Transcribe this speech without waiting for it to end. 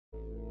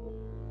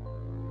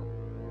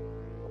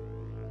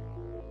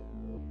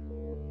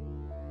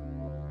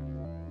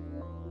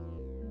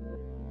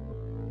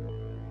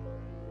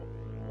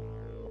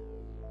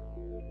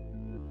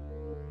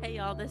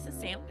y'all. This is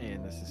Sam,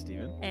 And this is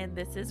Steven. and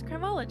this is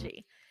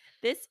Crimology.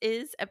 This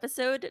is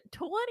episode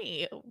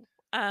 20.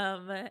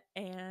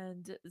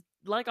 And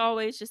like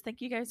always, just thank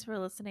you guys for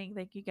listening.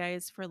 Thank you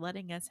guys for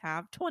letting us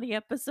have 20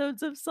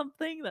 episodes of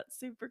something. That's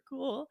super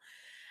cool.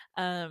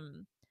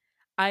 Um,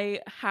 I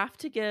have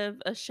to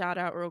give a shout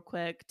out real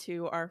quick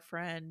to our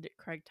friend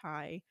Craig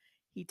Ty.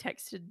 He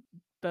texted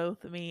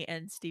both me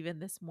and Steven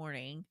this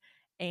morning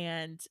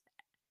and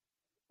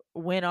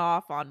went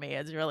off on me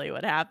is really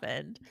what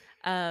happened.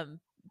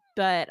 Um,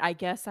 but I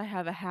guess I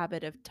have a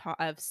habit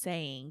of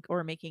saying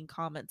or making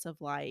comments of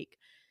like,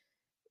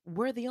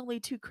 we're the only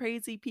two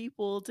crazy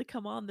people to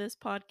come on this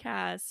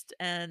podcast.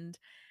 And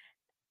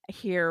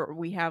here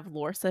we have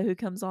Lorsa who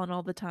comes on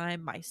all the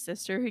time, my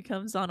sister who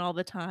comes on all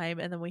the time,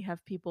 and then we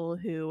have people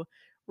who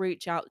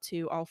reach out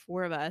to all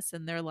four of us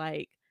and they're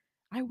like,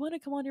 I want to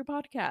come on your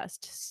podcast.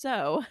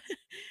 So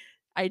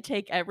I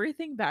take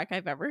everything back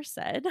I've ever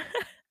said.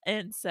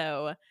 And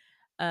so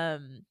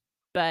um,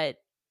 but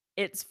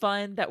it's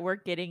fun that we're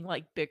getting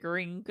like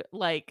bickering.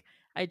 Like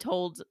I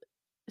told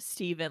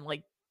Steven,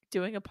 like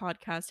doing a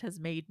podcast has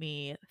made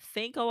me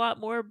think a lot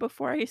more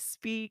before I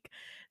speak.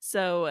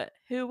 So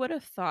who would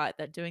have thought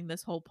that doing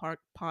this whole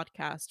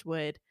podcast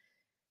would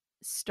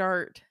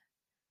start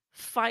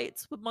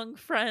fights among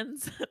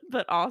friends,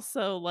 but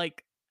also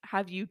like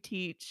have you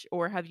teach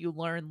or have you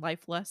learn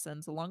life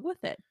lessons along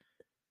with it?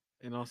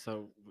 And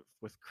also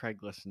with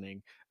Craig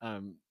listening,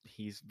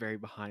 he's very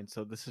behind.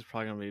 So this is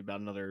probably going to be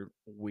about another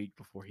week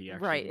before he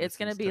actually Right. It's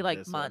going to listens be to like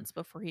this one. months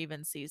before he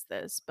even sees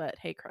this. But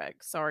hey, Craig,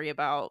 sorry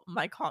about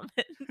my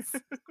comments.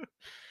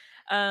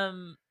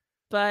 um,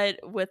 but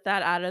with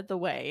that out of the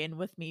way, and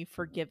with me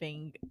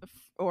forgiving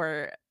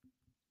or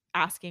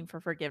asking for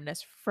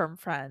forgiveness from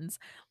friends,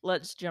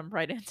 let's jump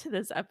right into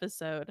this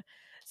episode.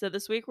 So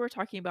this week we're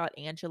talking about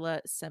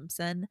Angela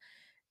Simpson.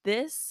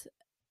 This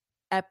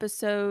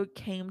episode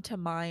came to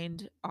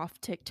mind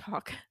off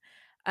TikTok.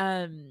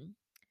 Um,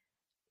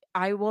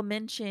 I will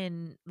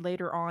mention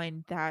later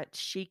on that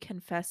she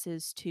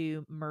confesses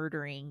to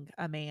murdering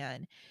a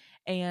man,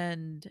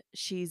 and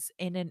she's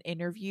in an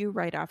interview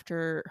right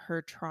after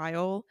her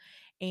trial.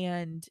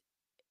 And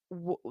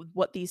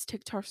what these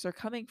TikToks are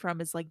coming from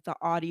is like the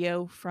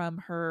audio from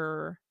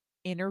her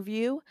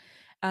interview.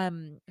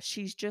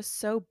 She's just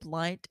so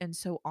blunt and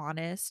so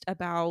honest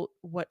about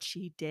what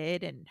she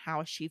did and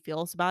how she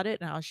feels about it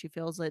and how she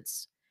feels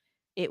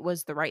it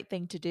was the right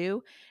thing to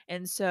do.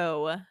 And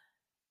so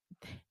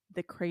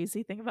the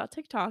crazy thing about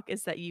TikTok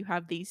is that you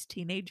have these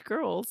teenage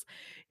girls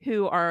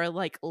who are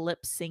like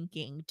lip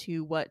syncing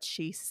to what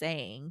she's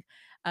saying.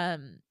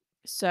 Um,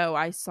 so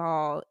I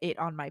saw it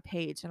on my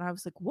page and I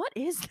was like, what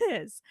is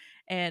this?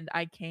 And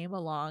I came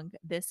along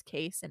this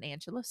case in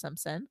Angela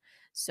Simpson.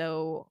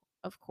 So,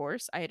 of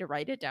course, I had to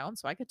write it down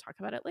so I could talk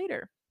about it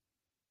later.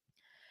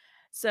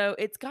 So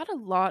it's got a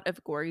lot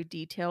of gory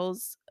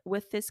details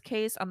with this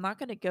case. I'm not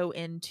going to go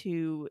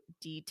into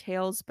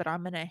details, but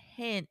I'm going to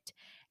hint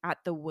at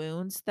the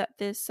wounds that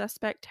this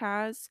suspect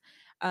has.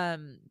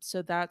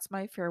 So that's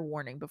my fair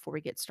warning before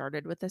we get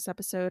started with this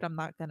episode. I'm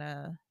not going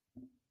to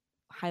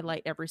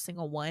highlight every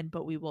single one,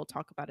 but we will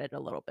talk about it a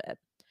little bit.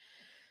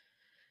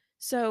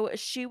 So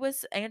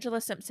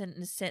Angela Simpson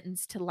is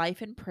sentenced to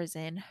life in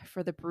prison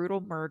for the brutal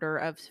murder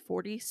of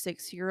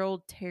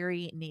 46-year-old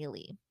Terry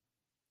Neely.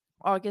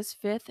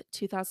 August 5th,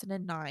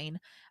 2009,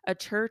 a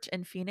church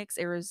in Phoenix,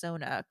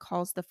 Arizona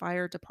calls the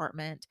fire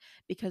department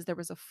because there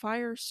was a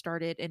fire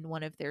started in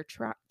one of their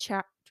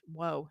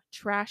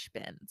trash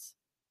bins.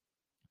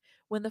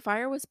 When the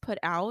fire was put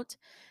out,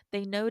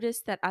 they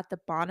noticed that at the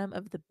bottom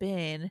of the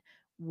bin,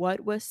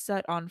 what was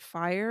set on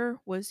fire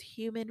was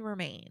human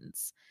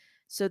remains.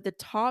 So the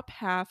top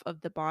half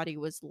of the body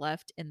was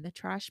left in the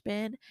trash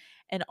bin,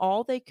 and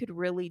all they could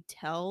really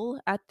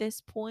tell at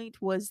this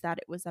point was that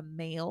it was a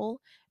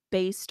male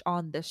based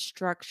on the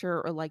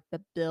structure or like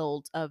the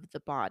build of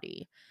the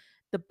body.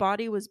 The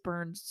body was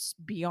burned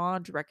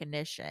beyond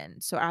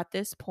recognition. So at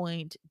this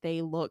point,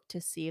 they look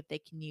to see if they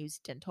can use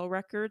dental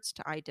records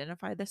to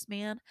identify this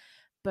man,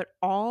 but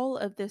all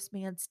of this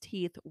man's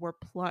teeth were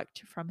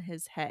plucked from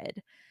his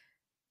head.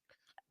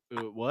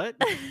 What?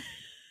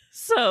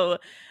 So,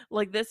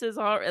 like, this is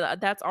all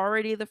that's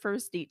already the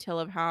first detail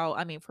of how,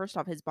 I mean, first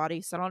off, his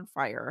body set on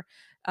fire.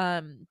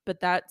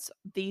 But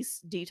these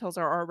details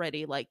are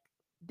already like,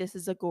 this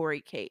is a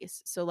gory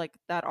case. So, like,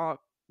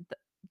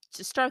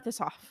 to start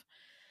this off.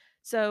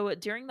 So,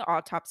 during the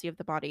autopsy of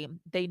the body,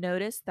 they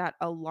noticed that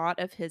a lot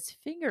of his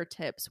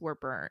fingertips were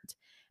burnt,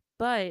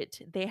 but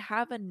they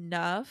have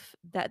enough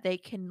that they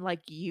can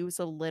like use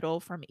a little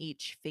from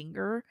each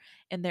finger,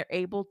 and they're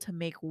able to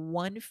make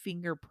one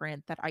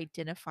fingerprint that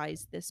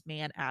identifies this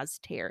man as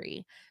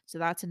Terry. So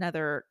that's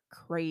another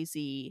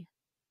crazy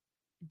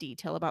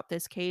detail about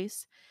this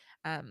case,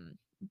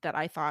 that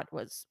I thought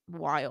was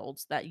wild,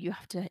 that you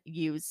have to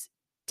use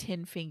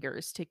 10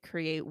 fingers to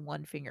create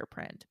one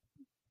fingerprint.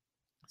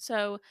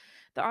 So,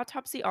 the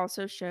autopsy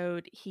also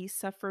showed he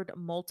suffered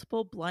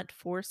multiple blunt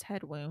force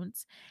head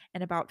wounds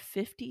and about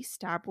 50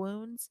 stab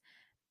wounds,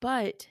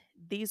 but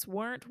these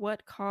weren't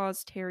what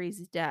caused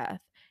Terry's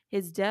death.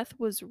 His death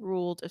was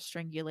ruled a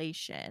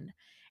strangulation.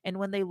 And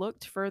when they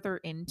looked further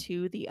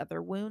into the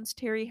other wounds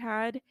Terry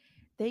had,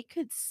 they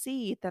could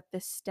see that the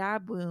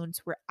stab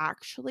wounds were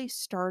actually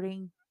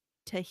starting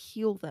to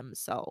heal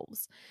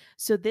themselves.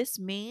 So this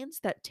means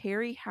that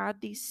Terry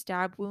had these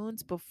stab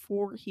wounds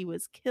before he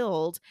was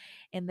killed,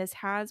 and this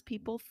has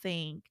people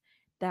think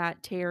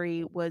that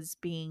Terry was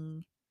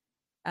being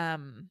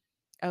um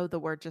oh, the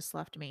word just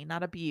left me,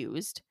 not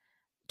abused,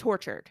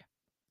 tortured.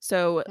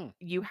 So Hmm.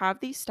 you have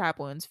these stab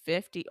wounds,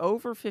 50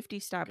 over 50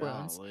 stab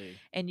wounds,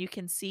 Golly. and you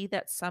can see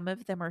that some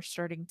of them are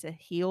starting to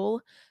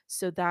heal,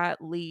 so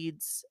that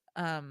leads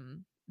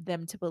them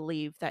to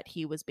believe that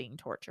he was being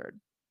tortured.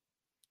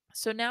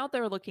 So now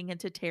they're looking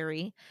into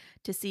Terry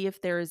to see if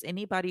there is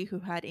anybody who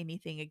had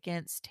anything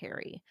against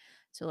Terry.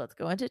 So let's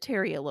go into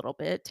Terry a little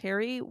bit.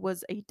 Terry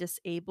was a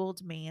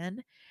disabled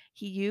man.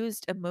 He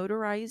used a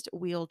motorized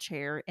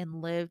wheelchair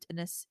and lived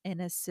in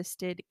an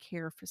assisted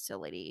care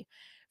facility.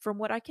 From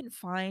what I can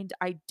find,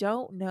 I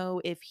don't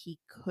know if he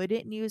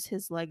couldn't use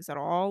his legs at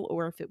all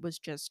or if it was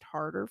just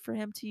harder for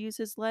him to use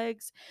his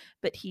legs,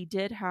 but he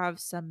did have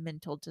some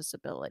mental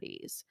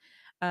disabilities.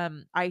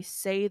 I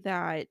say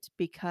that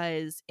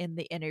because in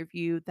the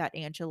interview that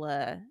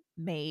Angela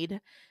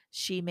made,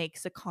 she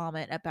makes a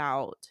comment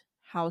about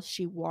how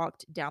she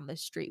walked down the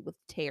street with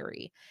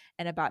Terry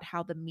and about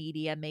how the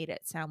media made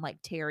it sound like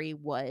Terry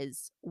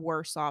was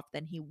worse off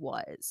than he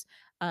was.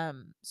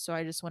 So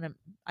I just want to,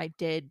 I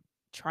did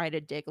try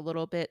to dig a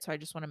little bit. So I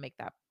just want to make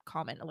that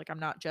comment. Like, I'm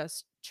not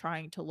just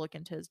trying to look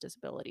into his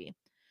disability.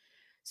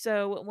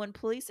 So when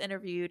police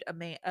interviewed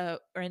or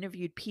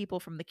interviewed people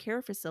from the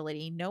care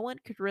facility, no one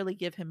could really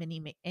give him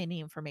any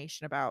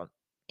information about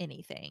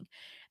anything.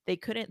 They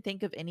couldn't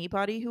think of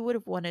anybody who would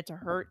have wanted to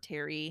hurt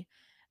Terry.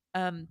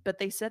 But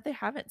they said they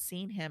haven't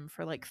seen him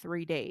for like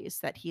 3 days.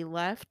 That he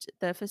left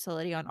the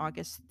facility on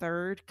August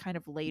 3rd, kind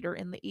of later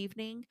in the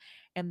evening,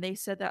 and they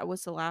said that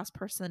was the last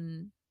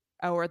person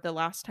or the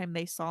last time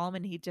they saw him,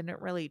 and he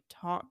didn't really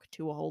talk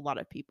to a whole lot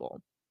of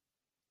people.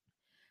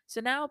 So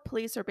now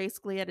police are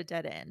basically at a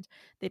dead end.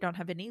 They don't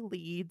have any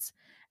leads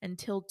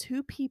until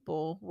two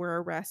people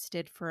were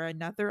arrested for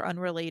another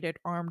unrelated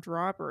armed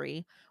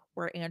robbery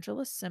where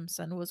Angela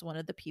Simpson was one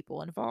of the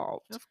people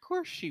involved. Of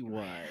course she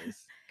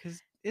was.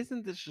 Cause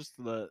isn't this just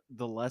the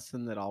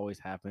lesson that always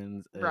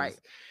happens Right.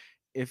 is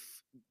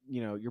if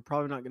you're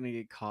probably not gonna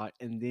get caught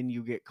and then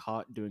you get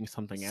caught doing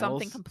something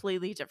Something else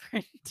completely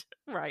different.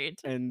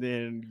 Right. and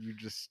then you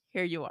just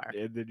Here you are.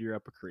 and then you're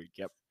up a creek.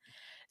 Yep.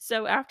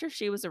 So after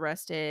she was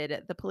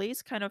arrested, the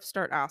police kind of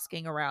start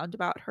asking around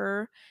about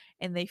her,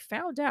 and they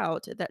found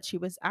out that she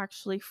was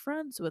actually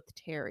friends with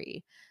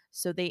Terry.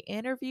 So they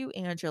interview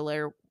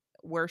Angela,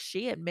 where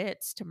she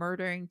admits to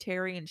murdering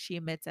Terry and she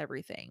admits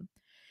everything.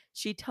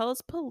 She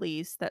tells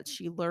police that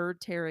she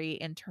lured Terry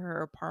into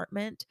her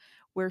apartment,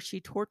 where she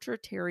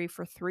tortured Terry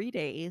for 3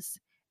 days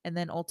and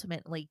then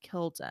ultimately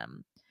killed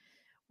him.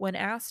 When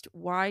asked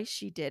why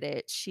she did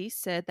it, she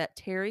said that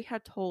Terry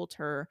had told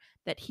her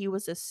that he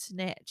was a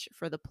snitch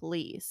for the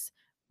police,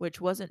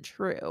 which wasn't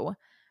true.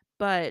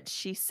 But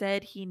she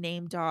said he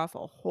named off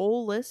a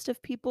whole list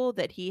of people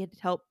that he had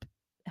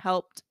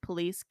helped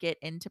police get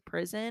into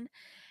prison.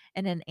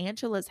 And in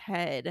Angela's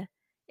head,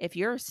 if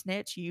you're a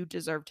snitch, you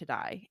deserve to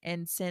die.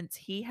 And since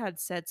he had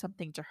said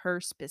something to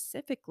her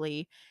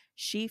specifically,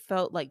 she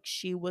felt like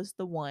she was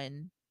the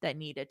one that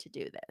needed to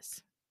do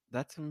this.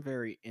 That's some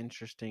very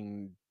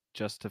interesting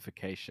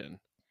justification.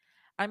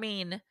 I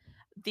mean,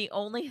 the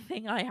only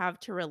thing I have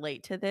to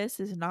relate to this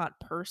is not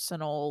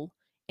personal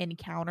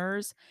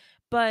encounters,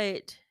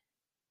 but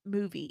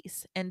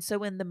movies. And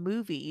so in the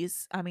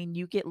movies, I mean,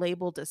 you get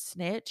labeled a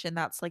snitch, and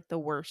that's like the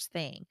worst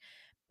thing.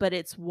 But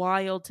it's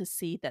wild to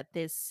see that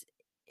this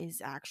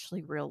is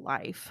actually real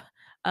life.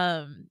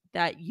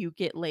 That you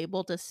get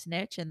labeled a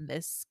snitch and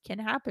this can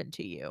happen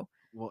to you.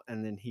 Well,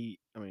 and then he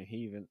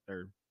even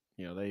or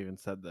they even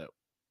said that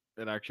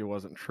it actually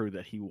wasn't true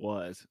that he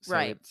was. So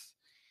Right. it's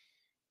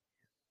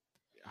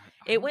I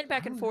It don't went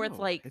back I and don't forth, know.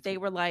 like they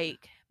were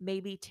like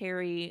maybe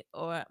Terry,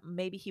 or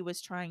maybe he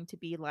was trying to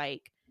be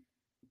like,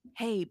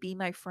 "Hey, be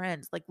my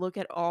friends. Like, look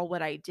at all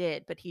what I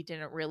did," but he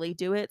didn't really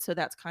do it. So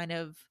that's kind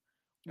of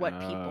what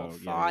people Oh,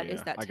 yeah, yeah, thought,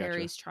 is yeah. that I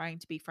gotcha. Terry's trying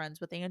to be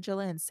friends with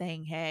Angela and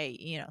saying,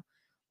 "Hey,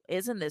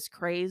 isn't this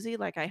crazy?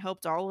 Like, I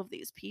helped all of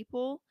these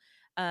people."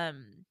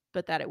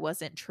 But that it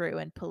wasn't true,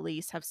 and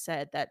police have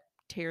said that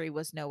Terry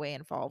was no way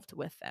involved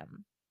with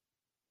them.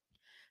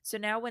 So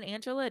now when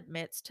Angela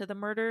admits to the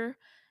murder,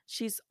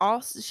 she's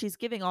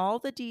giving all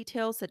the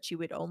details that you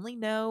would only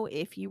know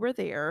if you were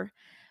there,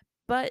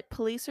 but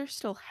police are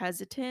still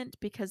hesitant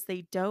because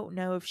they don't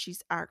know if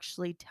she's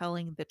actually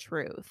telling the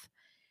truth.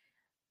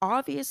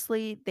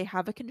 Obviously, they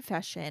have a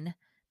confession,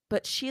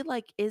 but she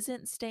like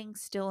isn't staying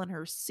still in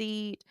her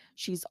seat.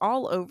 She's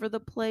all over the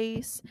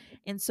place,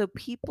 and so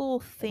people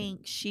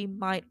think she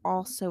might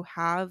also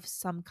have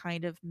some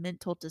kind of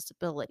mental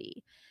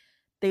disability.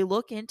 they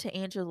look into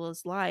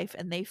Angela's life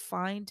and they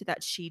find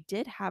that she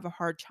did have a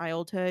hard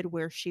childhood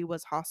where she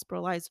was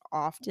hospitalized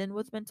often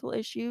with mental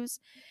issues,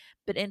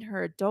 but in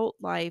her adult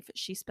life,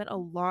 she spent a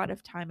lot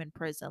of time in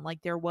prison.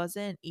 Like there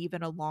wasn't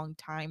even a long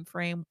time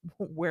frame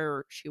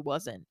where she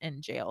wasn't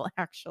in jail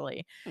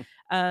actually.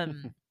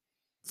 Um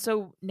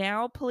so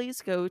now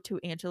police go to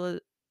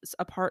Angela's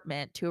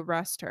apartment to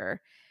arrest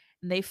her,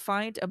 and they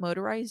find a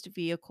motorized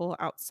vehicle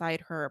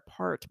outside her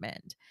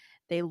apartment.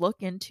 They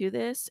look into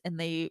this and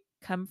they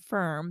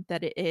confirm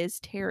that it is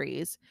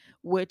Terry's,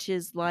 which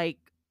is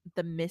like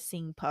the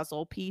missing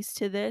puzzle piece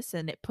to this,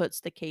 and it puts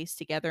the case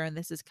together. And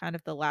this is kind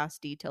of the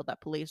last detail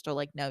that police are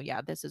like, no,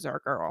 yeah, this is our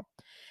girl.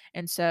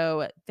 And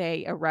so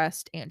they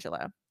arrest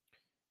Angela.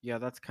 Yeah,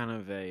 that's kind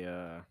of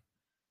a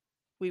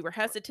We were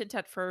hesitant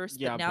at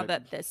first, but yeah, now but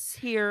that this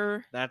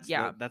here,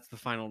 yeah, that's the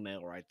final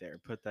nail right there.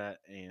 Put that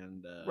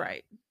and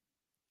right.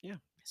 yeah.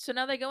 So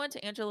now they go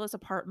into Angela's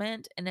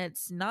apartment and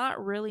it's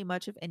not really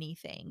much of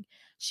anything.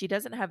 She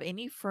doesn't have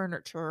any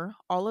furniture.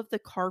 All of the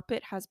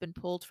carpet has been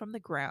pulled from the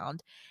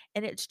ground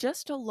and it's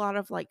just a lot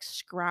of like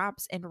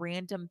scraps and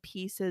random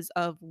pieces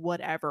of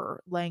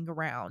whatever laying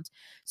around.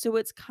 So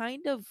it's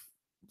kind of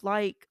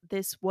like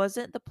this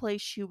wasn't the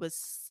place she was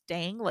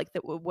staying, like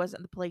that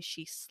wasn't the place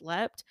she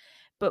slept,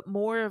 but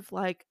more of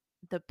like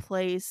the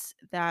place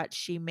that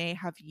she may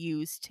have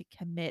used to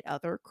commit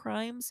other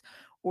crimes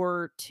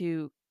or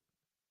to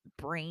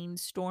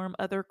brainstorm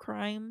other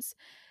crimes.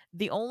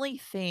 The only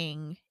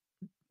thing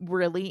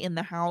really in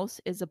the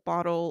house is a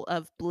bottle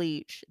of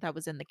bleach that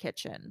was in the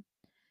kitchen.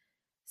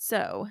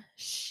 So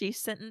she's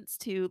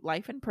sentenced to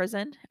life in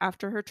prison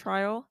after her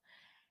trial.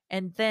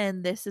 And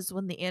then this is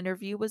when the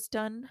interview was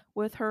done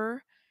with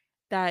her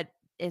that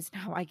is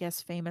now, I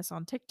guess, famous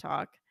on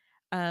TikTok.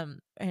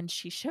 And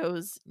she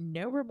shows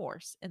no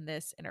remorse in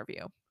this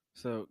interview.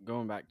 So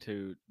going back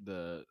to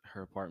the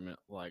her apartment,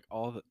 like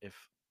all the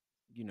if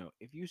you know,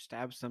 if you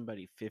stab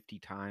somebody 50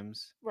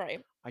 times,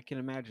 Right. I can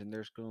imagine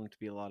there's going to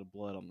be a lot of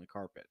blood on the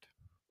carpet.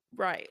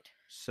 Right.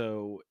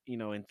 So,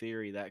 in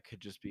theory that could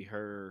just be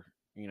her,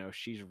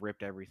 she's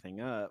ripped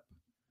everything up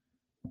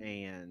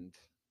and,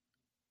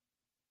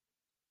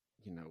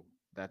 you know,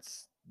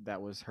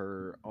 that was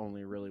her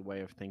only really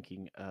way of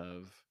thinking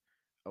of,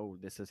 oh,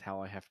 this is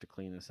how I have to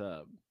clean this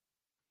up.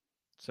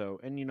 So,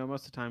 and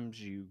most of the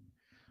times you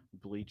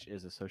bleach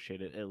is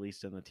associated, at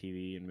least in the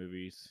TV and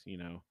movies,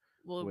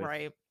 Well, with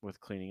right.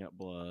 cleaning up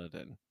blood,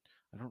 and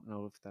I don't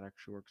know if that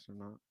actually works or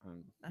not.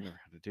 I've I never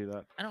had to do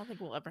that. don't think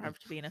we'll ever have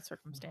to be in a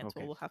circumstance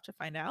where Okay. we'll have to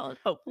find out,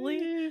 hopefully.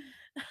 Eh.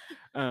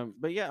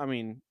 But yeah, I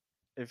mean,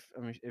 if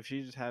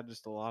she just had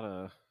just a lot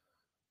of,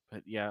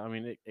 but yeah, I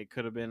mean, it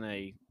could have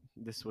been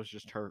this was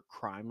just her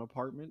crime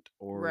apartment,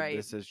 or Right.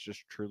 this is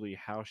just truly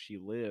how she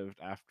lived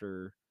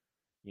after,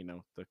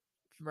 the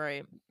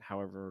Right.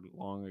 however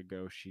long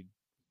ago she,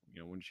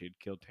 when she had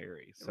killed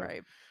Terry. So,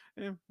 Right.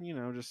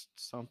 just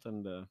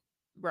something to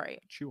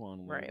Right. chew on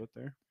a little Right. bit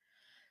there.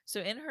 So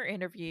in her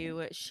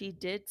interview, she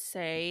did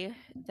say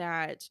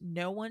that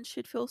no one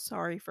should feel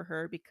sorry for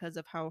her because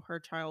of how her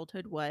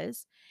childhood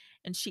was.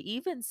 And she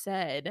even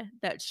said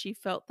that she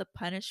felt the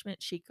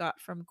punishment she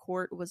got from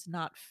court was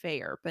not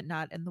fair, but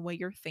not in the way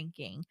you're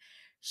thinking.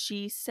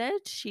 She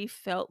said she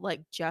felt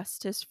like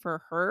justice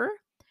for her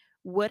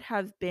would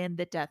have been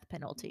the death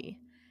penalty.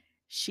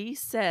 She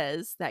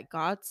says that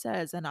God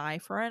says an eye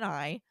for an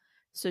eye,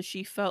 so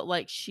she felt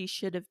like she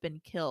should have been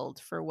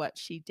killed for what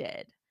she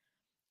did.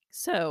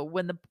 So,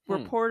 when the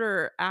Hmm.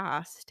 reporter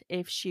asked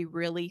if she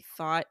really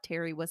thought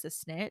Terry was a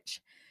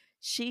snitch,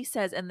 she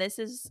says, and this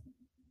is,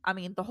 I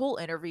mean, the whole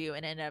interview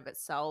in and of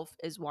itself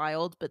is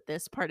wild, but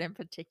this part in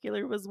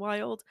particular was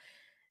wild.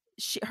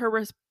 Her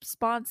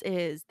response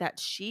is that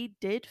she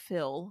did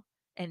feel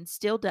and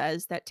still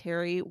does that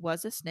Terry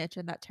was a snitch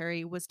and that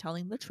Terry was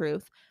telling the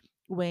truth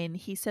when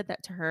he said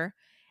that to her.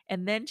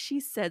 And then she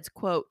says,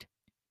 quote,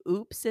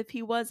 "Oops if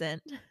he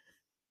wasn't."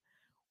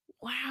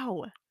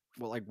 Wow.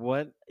 Well, like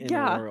what in the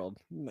Yeah. world?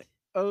 Like,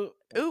 oh,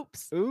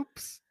 Oops.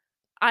 oops.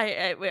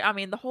 I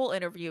mean, the whole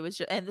interview is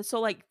just, and so,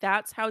 like,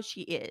 that's how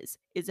she is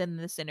in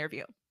this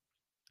interview.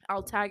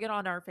 I'll tag it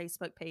on our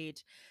Facebook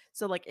page.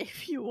 So, like,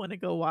 if you wanna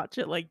go watch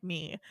it like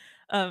me,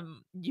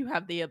 you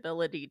have the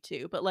ability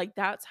to, but, like,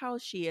 that's how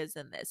she is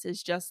in this,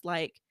 is just,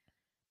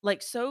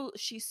 so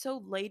she's so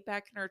laid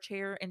back in her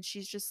chair, and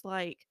she's just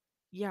like,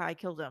 "Yeah, I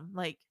killed him,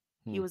 like,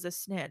 he Hmm. was a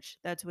snitch,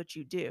 that's what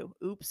you do.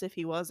 Oops if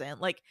he wasn't."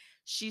 Like,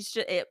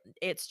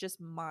 it's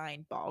just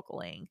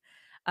mind-boggling.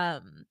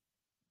 Um,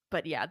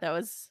 but yeah, that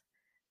was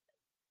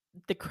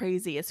the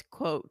craziest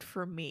quote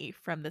for me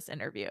from this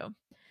interview.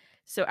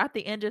 So at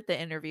the end of the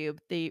interview,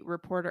 the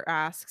reporter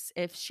asks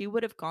if she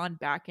would have gone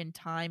back in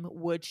time,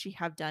 would she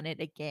have done it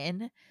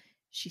again?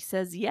 She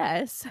says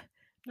yes,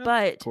 Of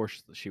but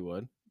course she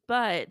would.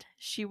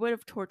 she would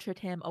have tortured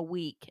him a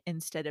week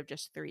instead of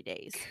just 3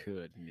 days.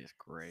 Goodness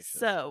gracious.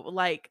 So,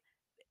 like,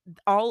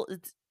 all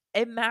it's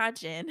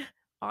imagine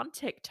on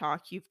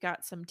TikTok, you've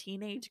got some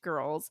teenage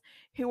girls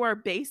who are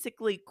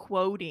basically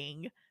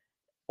quoting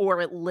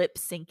or lip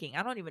syncing.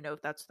 I don't even know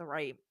if that's the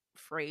right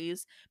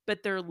phrase,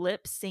 but they're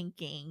lip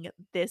syncing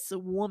this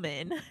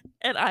woman.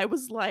 And I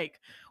was like,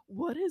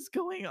 what is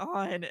going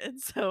on? And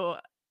so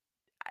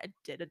I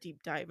did a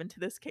deep dive into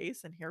this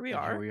case, and here we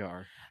And here are. we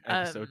are,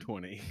 episode Um,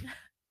 20.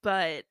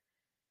 but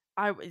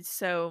I was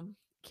so,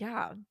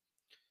 yeah,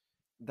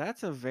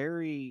 That's a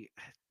very.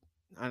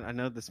 I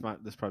know this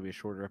probably a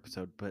shorter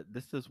episode, but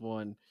this is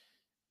one.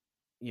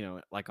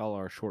 Like all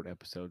our short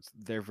episodes,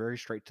 they're very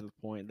straight to the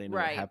point. They know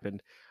what right.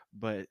 happened,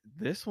 but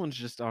this one's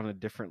just on a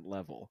different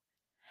level.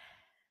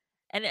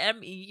 And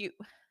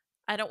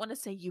I don't want to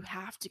say you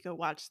have to go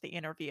watch the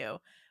interview,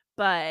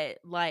 but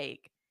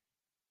like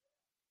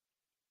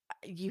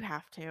you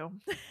have to.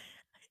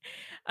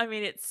 I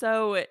mean, it's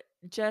so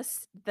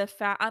just the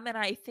fact. I mean,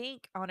 I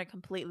think on a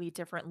completely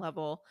different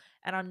level,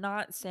 and I'm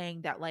not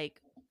saying that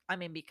like, I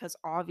mean, because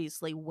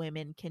obviously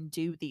women can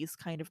do these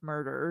kind of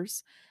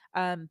murders,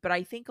 but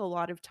I think a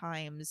lot of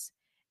times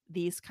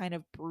these kind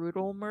of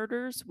brutal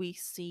murders we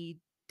see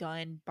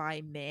done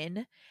by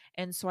men,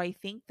 and so I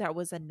think that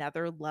was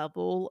another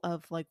level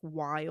of like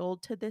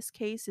wild to this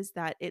case is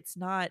that it's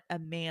not a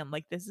man,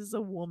 like this is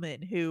a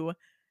woman who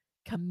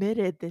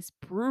committed this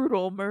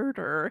brutal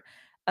murder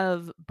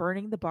of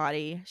burning the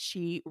body.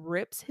 She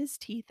rips his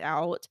teeth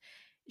out.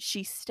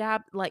 She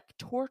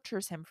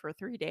tortures him for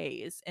 3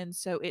 days. And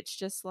so it's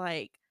just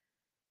like,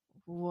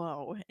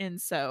 whoa. And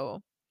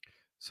so,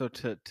 So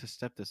to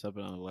step this up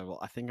another level,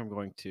 I think I'm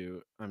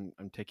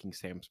taking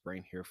Sam's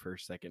brain here for a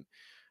second,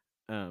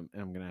 and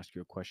I'm going to ask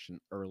you a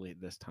question early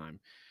this time.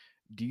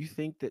 Do you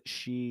think that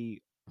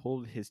she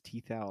pulled his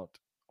teeth out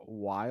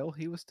while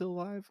he was still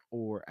alive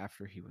or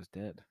after he was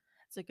dead?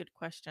 that's a good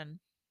question.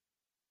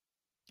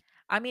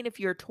 I mean, if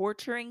you're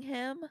torturing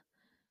him,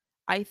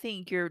 I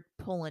think you're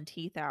pulling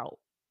teeth out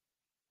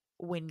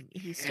when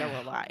he's still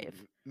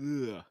alive.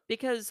 Ugh.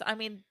 Because, I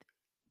mean,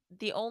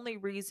 the only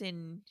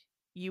reason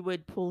you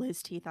would pull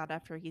his teeth out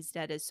after he's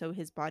dead is so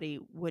his body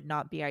would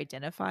not be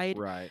identified.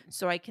 Right.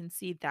 So I can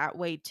see that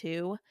way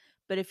too.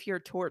 But if you're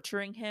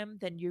torturing him,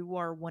 then you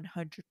are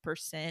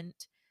 100%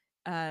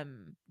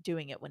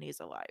 doing it when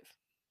he's alive.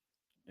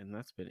 And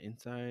that's been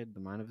Inside the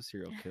Mind of a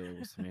Serial Killer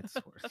with Samantha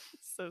Swartz.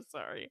 So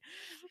sorry.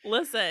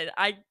 Listen,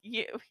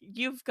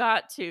 you've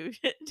got to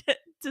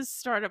to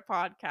start a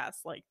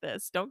podcast like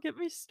this. Don't get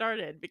me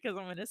started because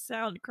I'm going to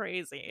sound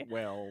crazy.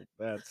 Well,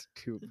 that's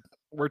too.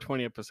 We're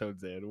 20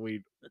 episodes in.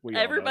 We all know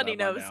Everybody that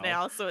by knows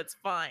now. now, so it's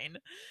fine.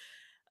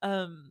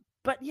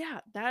 But yeah,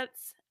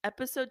 that's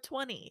episode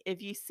 20.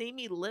 If you see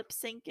me lip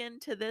syncing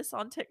to this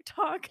on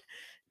TikTok,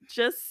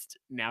 just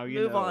Now you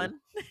move know. on.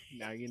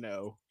 Now you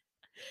know.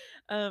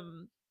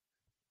 Um,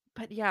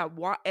 but yeah,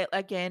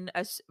 again,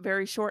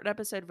 very short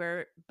episode,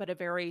 but a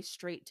very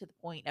straight to the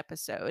point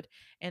episode.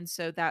 And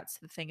so that's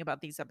the thing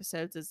about these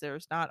episodes is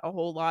there's not a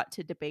whole lot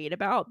to debate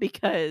about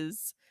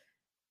because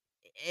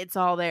it's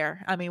all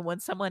there. I mean, when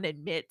someone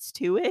admits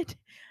to it,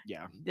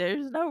 Yeah.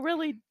 there's no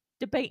really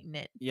debating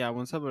it. Yeah.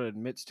 When someone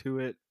admits to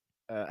it,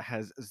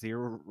 has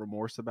zero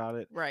remorse about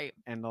it, Right.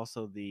 and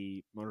also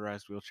the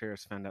motorized wheelchair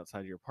is found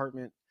outside your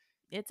apartment,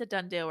 It's a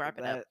done deal. Wrap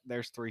it up. that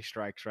there's three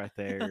strikes right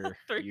there.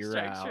 3 You're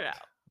strikes, you're out.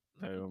 out.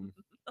 Boom.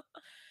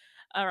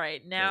 All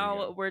right, There you now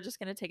go. we're just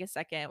going to take a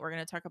second. We're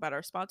going to talk about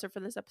our sponsor for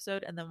this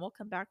episode, and then we'll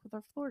come back with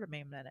our Florida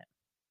Man Minute.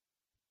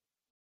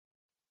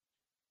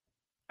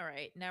 All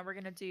right, now we're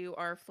going to do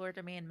our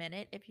Florida Man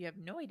Minute. If you have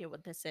no idea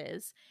what this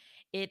is,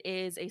 it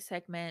is a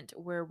segment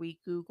where we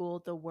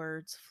Google the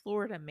words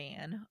Florida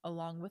Man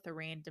along with a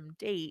random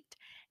date,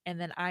 and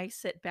then I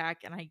sit back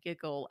and I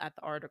giggle at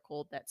the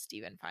article that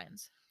Steven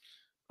finds.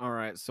 All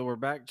right. So we're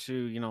back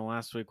to,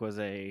 last week was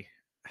it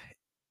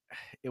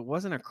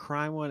wasn't a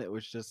crime one. It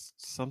was just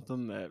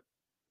something that,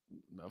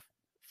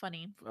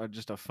 Funny.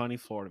 just a funny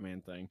Florida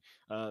man thing.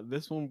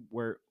 This one,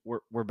 we're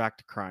back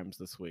to crimes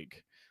this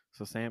week.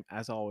 So, Sam,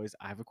 as always,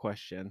 I have a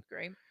question.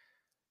 Great.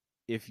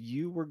 If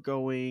you were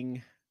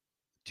going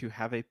to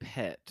have a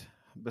pet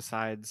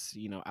besides,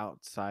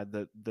 outside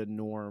the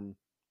norm,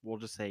 we'll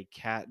just say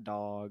cat,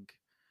 dog,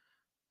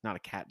 not a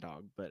cat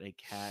dog, but a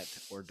cat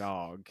or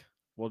dog.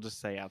 We'll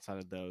just say outside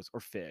of those, or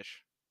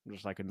fish,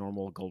 just like a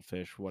normal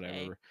goldfish, Okay.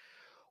 whatever.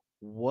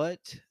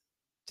 What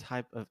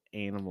type of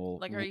animal?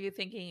 Like, are you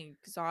thinking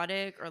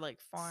exotic or like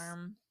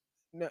farm?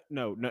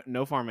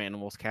 No farm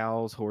animals,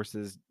 cows,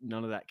 horses,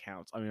 none of that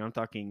counts. I mean,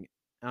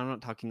 I'm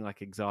not talking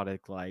like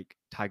exotic, like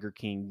Tiger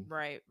King.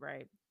 Right,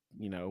 right.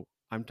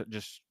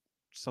 Just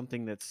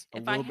something that's a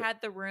If I little bit had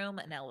the room,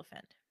 an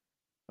elephant,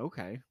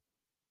 okay.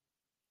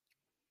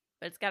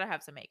 but it's got to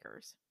have some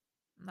acres.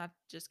 I'm not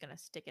just gonna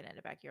stick it in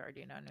a backyard.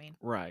 You know what I mean?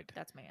 Right.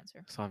 That's my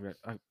answer. So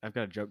I've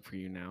got a joke for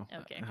you now.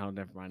 Okay. Oh,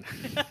 never mind.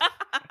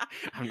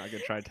 I'm not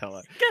gonna try to tell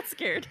Got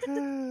scared.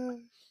 it.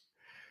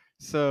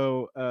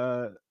 So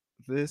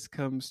this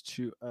comes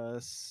to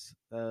us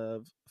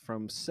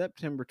from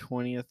September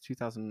 20th,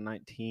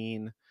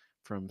 2019,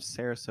 from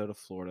Sarasota,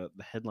 Florida.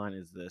 The headline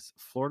is this: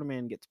 Florida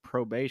man gets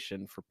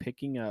probation for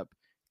picking up,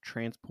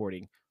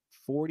 transporting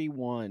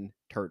 41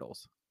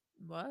 turtles.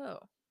 Whoa.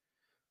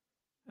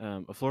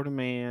 A Florida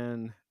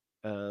man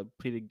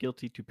pleaded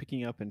guilty to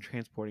picking up and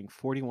transporting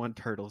 41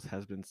 turtles,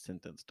 has been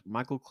sentenced.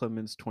 Michael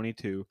Clemens,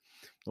 22,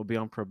 will be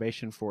on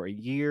probation for a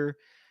year.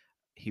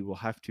 He will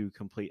have to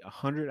complete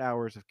 100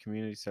 hours of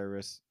community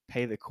service,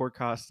 pay the court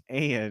costs,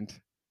 and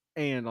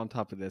on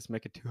top of this,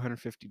 make a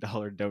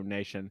 $250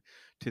 donation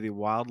to the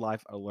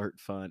Wildlife Alert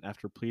Fund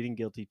after pleading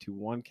guilty to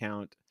one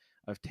count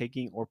of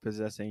taking or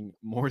possessing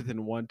more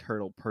than one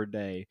turtle per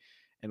day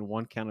and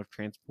one count of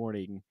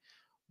transporting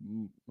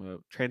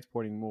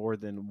more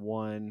than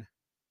one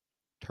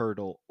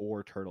turtle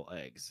or turtle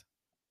eggs.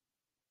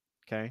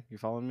 Okay, you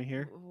following me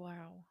here?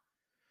 Wow.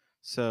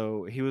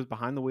 So he was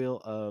behind the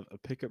wheel of a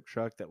pickup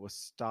truck that was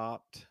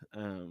stopped,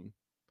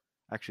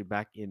 actually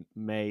back in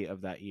May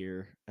of that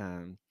year,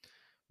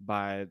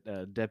 by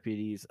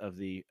deputies of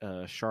the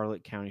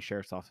Charlotte County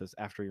Sheriff's Office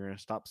after he ran a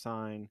stop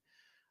sign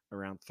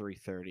around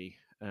 3:30.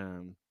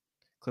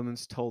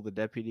 Clemens told the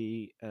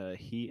deputy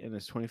he and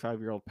his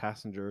 25-year-old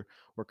passenger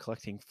were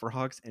collecting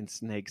frogs and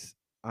snakes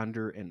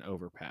under an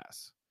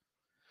overpass.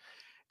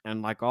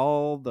 And like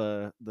all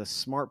the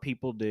smart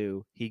people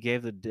do, he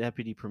gave the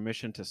deputy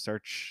permission to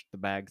search the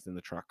bags in the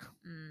truck.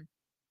 Mm,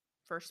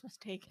 first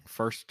mistake.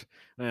 First,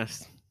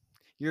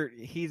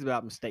 he's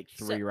about mistake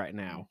So, 3 right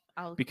now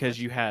I'll because let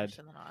you you finish had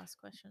and then I'll ask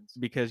questions.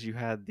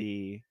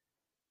 the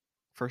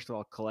first of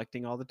all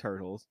collecting all the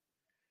turtles.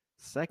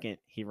 Second,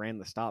 he ran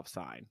the stop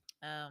sign.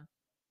 Um,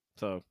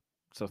 So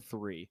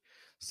 3.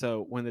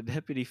 So when the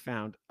deputy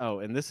found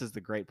and this is the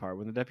great part,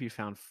 when the deputy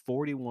found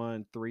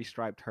 41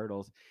 three-striped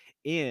turtles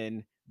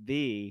in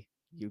the,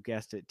 you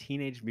guessed it,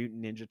 Teenage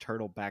Mutant Ninja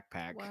Turtle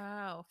backpack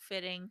wow,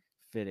 fitting.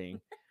 fitting,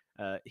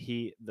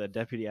 the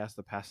deputy asked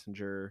the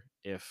passenger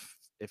if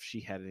she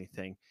had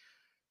anything.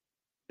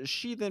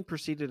 She then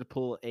proceeded to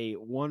pull a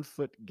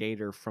 1-foot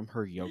gator from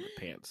her yoga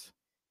pants.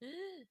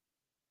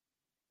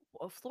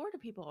 Well, Florida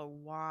people are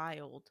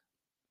wild.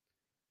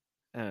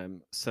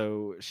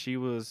 So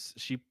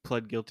she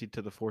pled guilty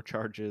to the 4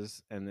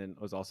 charges and then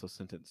was also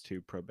sentenced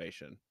to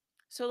probation.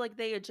 So, like,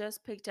 they had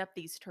just picked up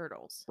these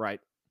turtles. Right.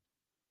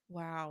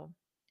 Wow.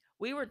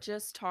 We were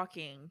just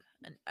talking,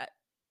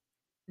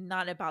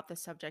 not about the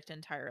subject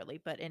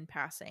entirely, but in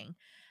passing.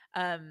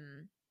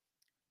 Um,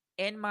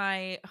 in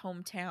my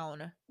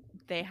hometown,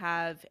 they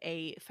have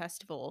a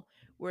festival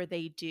where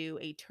they do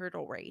a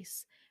turtle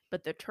race.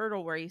 But the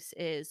turtle race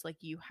is like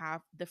you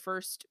have the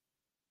first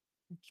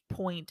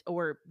point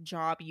or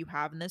job you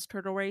have in this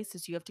turtle race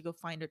is you have to go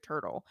find a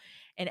turtle.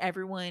 And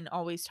everyone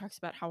always talks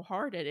about how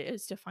hard it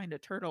is to find a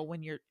turtle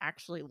when you're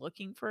actually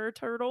looking for a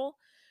turtle,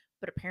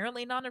 but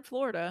apparently not in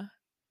Florida.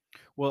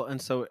 Well, and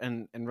so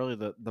and really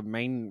the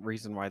main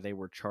reason why they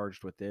were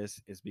charged with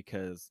this is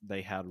because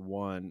they had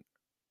one,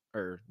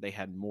 or they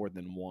had more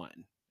than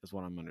one, is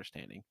what I'm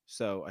understanding.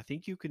 So I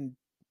think you can,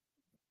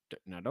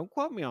 now don't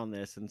quote me on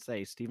this and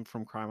say Stephen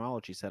from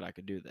Crimeology said I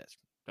could do this.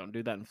 Don't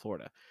do that in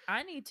Florida.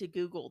 I need to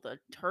Google the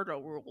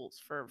turtle rules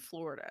for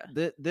Florida.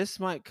 This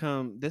might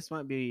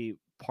be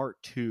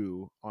part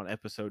 2 on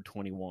episode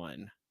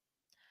 21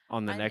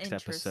 on the I'm next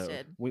episode.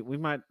 interested We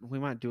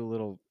might do a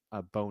little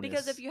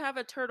because if bonus. you have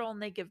a turtle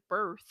and they give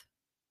birth,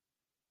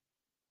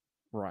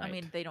 I Right.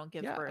 mean, they don't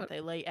give Yeah. birth,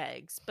 they lay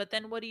eggs. But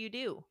then what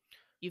do?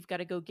 You've got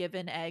to go give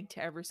an egg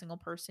to every single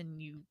person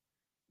you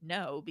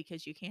know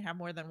because you can't have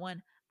more than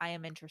one. I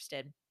am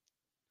interested.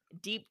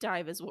 Deep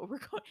dive is what we're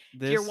going.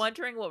 If you're This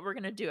wondering what we're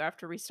going to do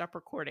after we stop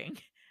recording,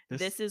 this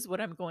this is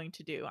what I'm going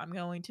to do. I'm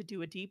going to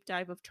do a deep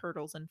dive of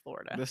turtles in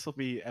Florida. this will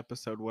be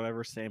episode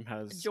whatever Sam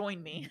has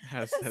Join me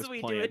has as has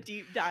we do a planned.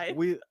 deep dive.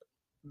 We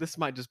This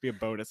might just be a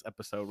bonus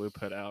episode we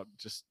put out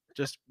just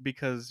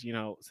because,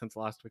 since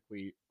last week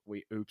we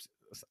oops,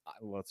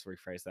 let's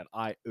rephrase that.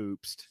 I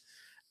oopsed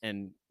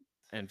and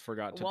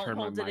forgot to Won't turn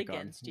my hold it mic on.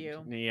 against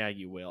you. Yeah,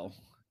 you will.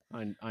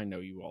 I know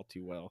you all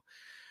too well.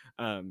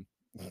 Um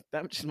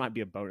that just might be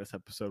a bonus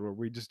episode where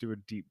we just do a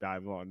deep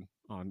dive on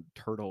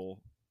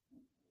turtle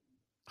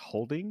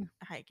holding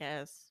I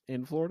guess.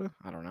 in Florida.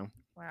 I don't know.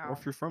 Or Wow.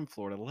 if you're from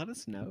Florida, let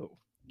us know.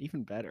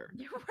 Even better.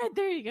 You're right.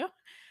 There you go.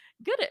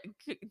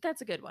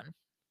 That's a good one.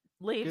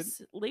 Good.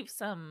 Leave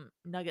some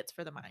nuggets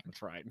for the mind.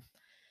 That's right.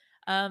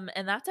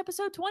 And that's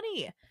episode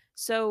 20.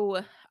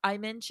 So I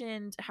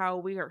mentioned how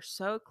we are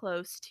so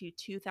close to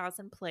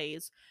 2,000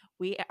 plays.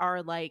 We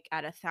are like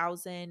at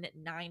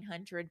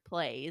 1,900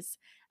 plays.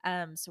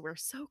 So we're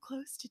so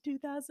close to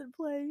 2,000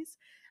 plays.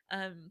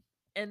 Um,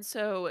 and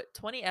so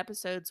 20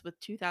 episodes with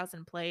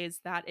 2,000 plays,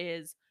 that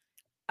is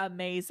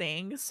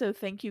amazing. So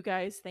thank you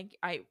guys.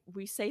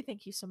 We say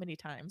thank you so many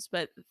times,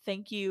 but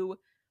thank you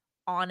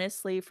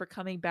honestly for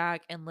coming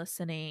back and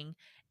listening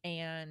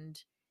and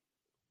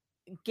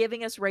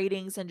giving us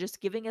ratings and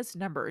just giving us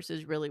numbers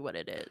is really what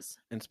it is.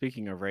 And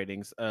speaking of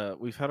ratings,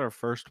 we've had our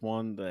first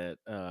one that,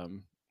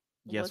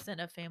 yes,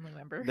 Wasn't a family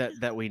member.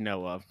 that we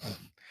know of.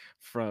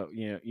 From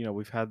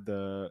we've had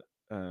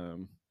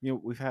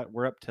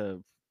we're up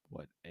to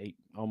what, 8,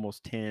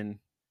 almost 10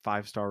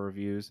 5-star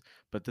reviews,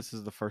 but this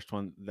is the first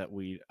one that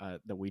we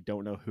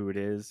don't know who it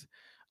is.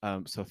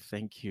 So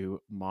thank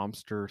you,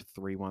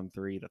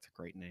 Momster313. That's a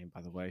great name,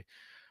 by the way.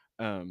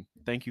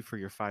 Thank you for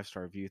your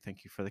 5-star review.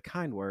 Thank you for the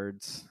kind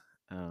words.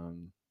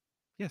 Um,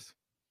 yes,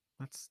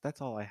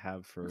 that's all I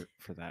have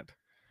for that.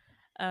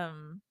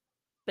 Um,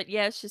 but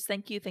yes, just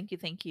thank you, thank you,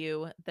 thank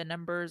you. The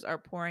numbers are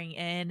pouring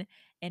in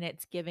and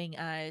it's giving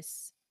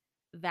us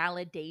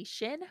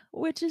validation,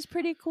 which is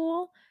pretty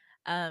cool.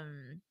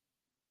 Um,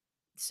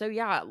 so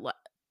yeah,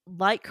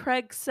 like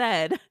Craig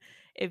said,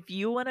 if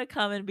you want to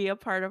come and be a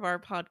part of our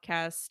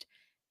podcast,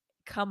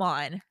 come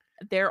on.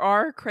 There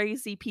are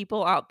crazy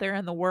people out there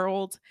in the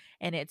world,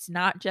 and it's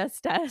not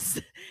just us.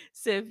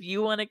 So if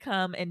you want to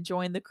come and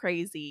join the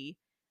crazy,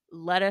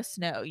 let us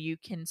know. You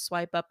can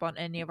swipe up on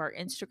any of our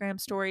Instagram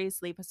stories,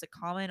 leave us a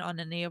comment on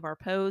any of our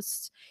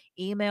posts,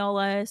 email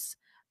us,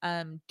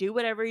 do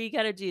whatever you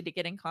got to do to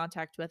get in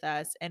contact with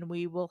us, and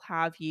we will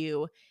have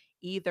you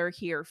either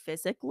here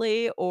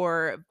physically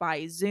or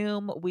by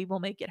Zoom. We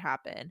will make it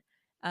happen.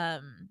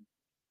 Um,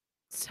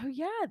 so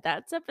yeah,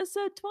 that's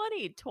episode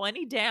 20.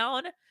 20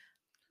 down,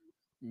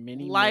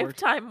 Many more,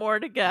 lifetime more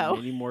to go.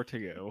 many more to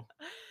go.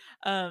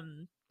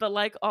 But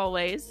like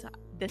always,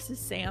 this is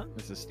Sam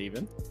This is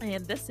Steven.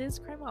 and this is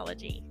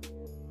Crimology.